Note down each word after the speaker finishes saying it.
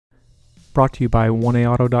brought to you by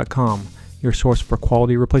 1AAuto.com, your source for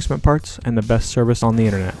quality replacement parts and the best service on the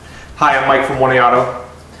internet. Hi, I'm Mike from 1A Auto.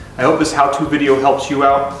 I hope this how-to video helps you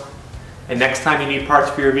out. And next time you need parts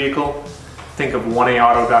for your vehicle, think of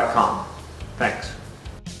 1AAuto.com. Thanks.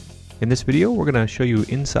 In this video, we're going to show you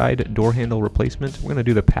inside door handle replacement. We're going to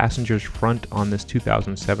do the passenger's front on this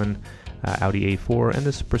 2007 Audi A4, and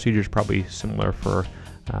this procedure is probably similar for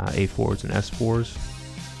A4s and S4s.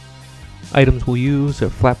 Items we'll use: a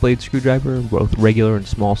flat blade screwdriver, both regular and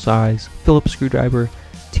small size, Phillips screwdriver,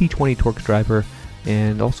 T20 Torx driver,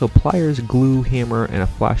 and also pliers, glue, hammer, and a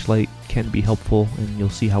flashlight can be helpful, and you'll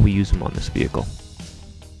see how we use them on this vehicle.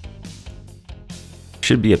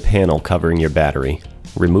 Should be a panel covering your battery.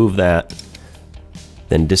 Remove that,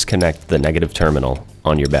 then disconnect the negative terminal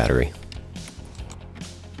on your battery.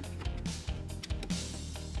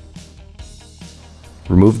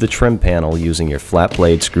 Remove the trim panel using your flat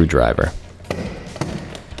blade screwdriver.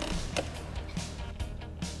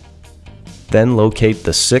 Then locate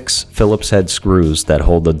the 6 Phillips head screws that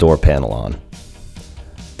hold the door panel on.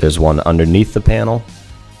 There's one underneath the panel,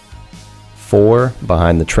 4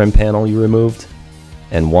 behind the trim panel you removed,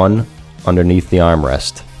 and 1 underneath the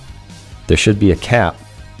armrest. There should be a cap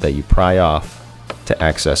that you pry off to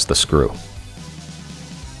access the screw.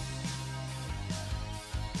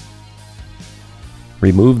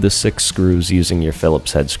 Remove the 6 screws using your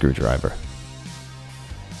Phillips head screwdriver.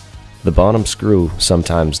 The bottom screw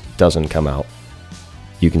sometimes doesn't come out.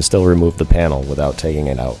 You can still remove the panel without taking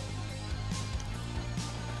it out.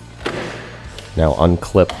 Now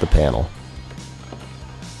unclip the panel.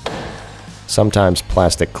 Sometimes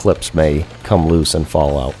plastic clips may come loose and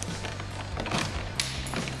fall out.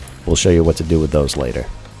 We'll show you what to do with those later.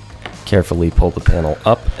 Carefully pull the panel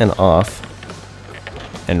up and off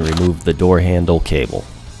and remove the door handle cable.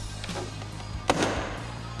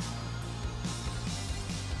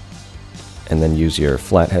 And then use your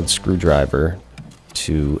flathead screwdriver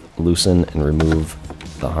to loosen and remove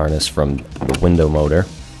the harness from the window motor.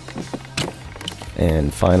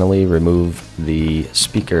 And finally, remove the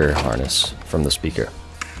speaker harness from the speaker.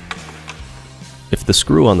 If the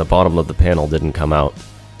screw on the bottom of the panel didn't come out,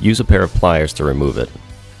 use a pair of pliers to remove it.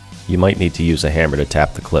 You might need to use a hammer to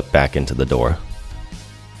tap the clip back into the door.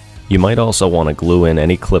 You might also want to glue in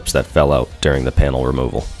any clips that fell out during the panel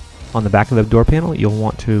removal. On the back of the door panel, you'll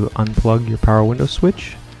want to unplug your power window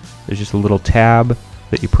switch. There's just a little tab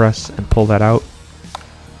that you press and pull that out.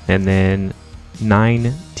 And then 9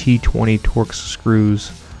 T20 Torx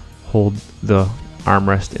screws hold the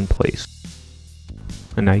armrest in place.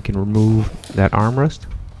 And now you can remove that armrest.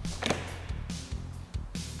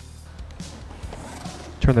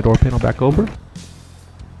 Turn the door panel back over.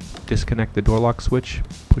 Disconnect the door lock switch,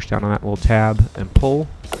 push down on that little tab and pull.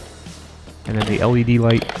 And then the LED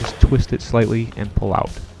light, just twist it slightly and pull out.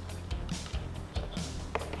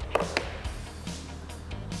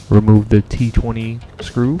 Remove the T20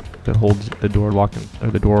 screw that holds the door lock or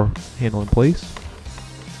the door handle in place.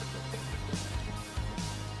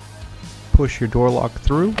 Push your door lock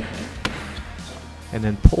through, and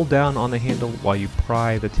then pull down on the handle while you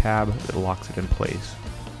pry the tab that locks it in place.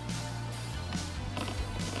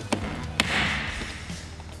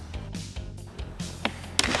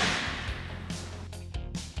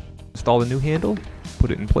 Install the new handle, put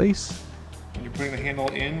it in place. When you're putting the handle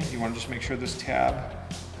in, you want to just make sure this tab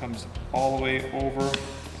comes all the way over the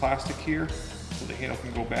plastic here so the handle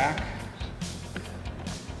can go back.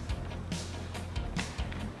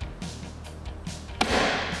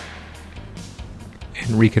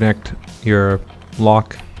 And reconnect your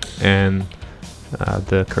lock and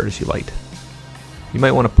the courtesy light. You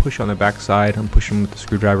might want to push on the back side. I'm pushing with the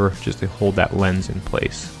screwdriver just to hold that lens in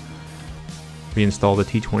place. Reinstall the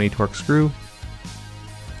T20 Torx screw,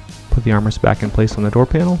 put the armrest back in place on the door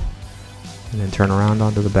panel, and then turn around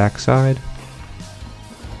onto the back side.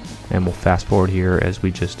 And we'll fast forward here as we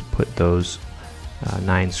just put those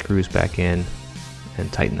 9 screws back in and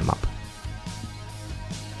tighten them up.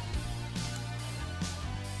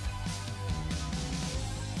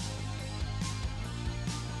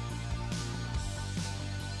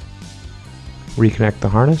 Reconnect the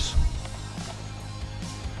harness.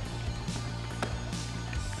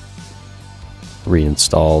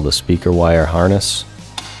 Reinstall the speaker wire harness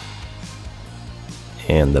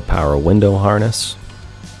and the power window harness.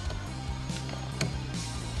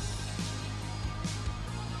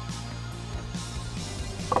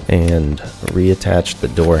 And reattach the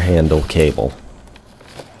door handle cable.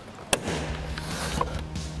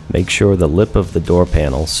 Make sure the lip of the door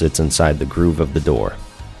panel sits inside the groove of the door.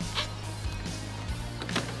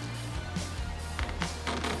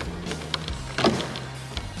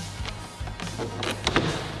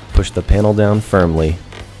 push the panel down firmly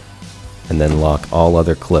and then lock all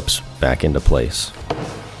other clips back into place.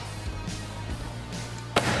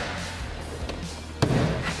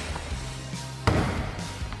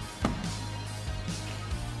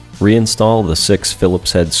 Reinstall the 6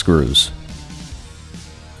 Phillips head screws.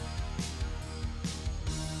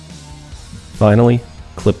 Finally,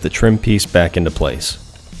 clip the trim piece back into place.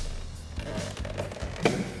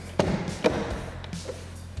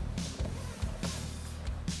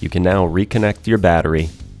 You can now reconnect your battery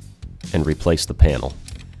and replace the panel.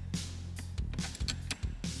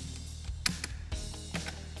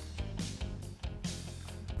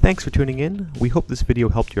 Thanks for tuning in. We hope this video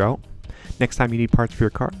helped you out. Next time you need parts for your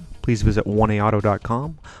car, please visit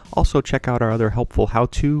 1aauto.com. Also check out our other helpful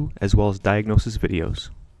how-to as well as diagnosis videos.